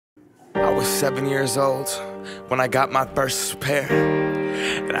I was 7 years old when I got my first pair,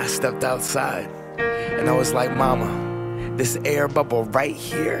 and I stepped outside and I was like, Mama, this air bubble right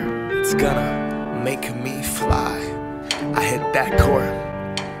here, it's gonna make me fly. I hit that court,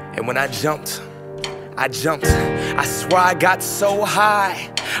 and when I jumped. I swear I got so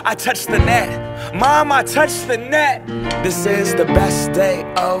high, I touched the net. Mom, I touched the net. This is the best day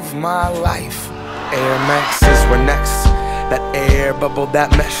of my life. Air Maxes were next. That air bubble,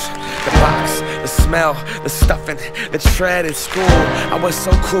 that mesh, the box, the smell, the stuffing, the tread at school. I was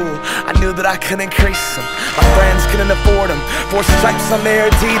so cool, I knew that I couldn't crease them. My friends couldn't afford them. 4 stripes on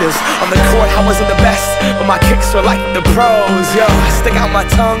their Adidas. On the court, I wasn't the best, but my kicks were like the pros. Yo, I stick out my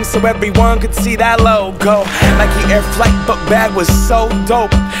tongue so everyone could see that logo. Nike Air Flight book bag was so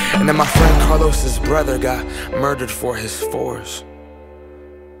dope. And then my friend Carlos's brother got murdered for his 4s.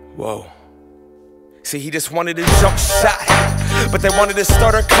 Whoa. See, he just wanted a jump shot, but they wanted to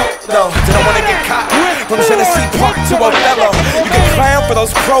start a cult though. Didn't want to get caught. From Genesee Park to Othello. You can clown for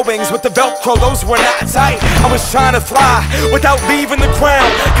those probings with the Velcro, those were not tight. I was trying to fly without leaving the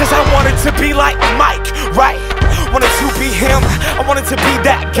ground, cause I wanted to be like Mike, right? Wanted to be him, I wanted to be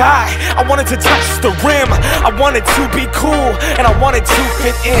that guy. I wanted to touch the rim, I wanted to be cool, and I wanted to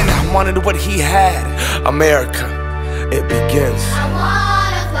fit in. I wanted what he had. America, it begins.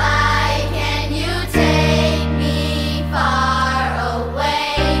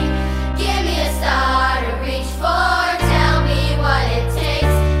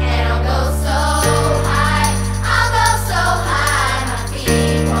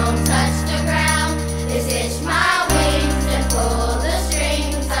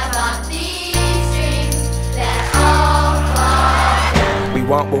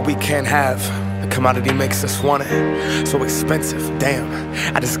 Want what we can't have. The commodity makes us want it. So expensive, damn.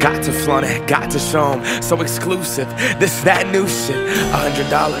 I just got to flaunt it, got to show 'em. So exclusive, this, that new shit.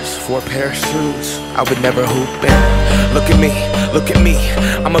 $100 for a pair of shoes. I would never hoop in. Look at me,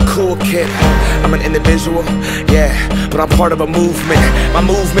 I'm a cool kid. I'm an individual, yeah, but I'm part of a movement. My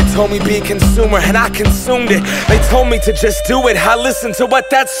movement told me be a consumer, and I consumed it. They told me to just do it, I listened to what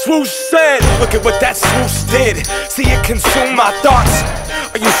that swoosh said. Look at what that swoosh did. See it consume my thoughts.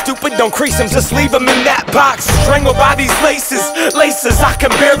 Are you stupid? Don't crease them, just leave them in that box. Strangled by these laces, I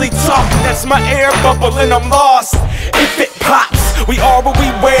can barely talk. That's my air bubble and I'm lost. If it pops, we are what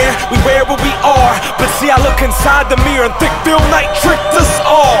we wear what we are. But see, I look inside the mirror and think Phil Knight tricked us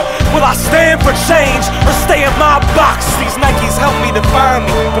all. Will I stand for change or stay in my box? These Nikes help me define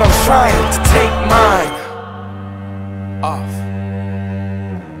me, but I'm trying to take mine off.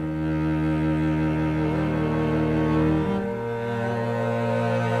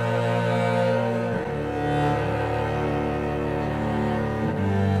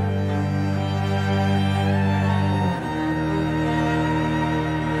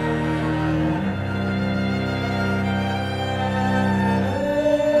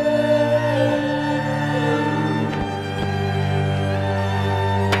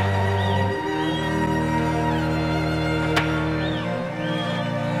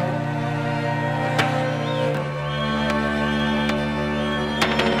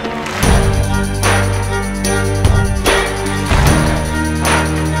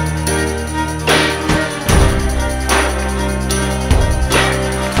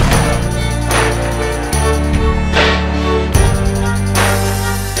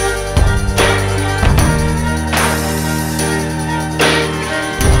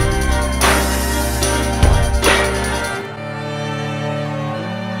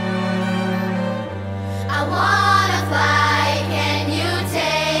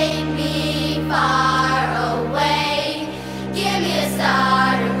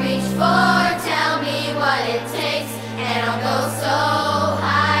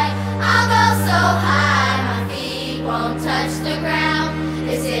 Touch the ground,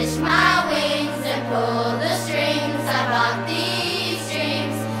 just itch my wings and pull the strings. I bought these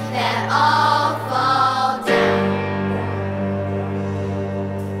dreams that all fall down.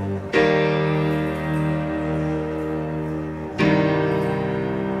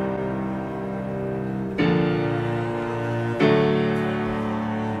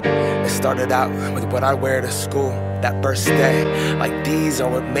 It started out with what I wear to school. That birthday, like these are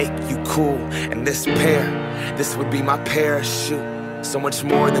what make you cool. And this pair, this would be my parachute. So much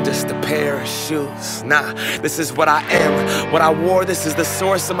more than just a pair of shoes. Nah, this is what I am, what I wore, this is the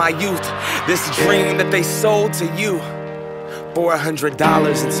source of my youth. This dream that they sold to you.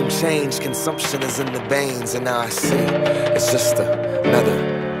 $400 and some change, consumption is in the veins. And now I see, it's just another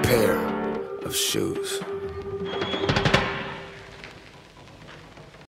pair of shoes.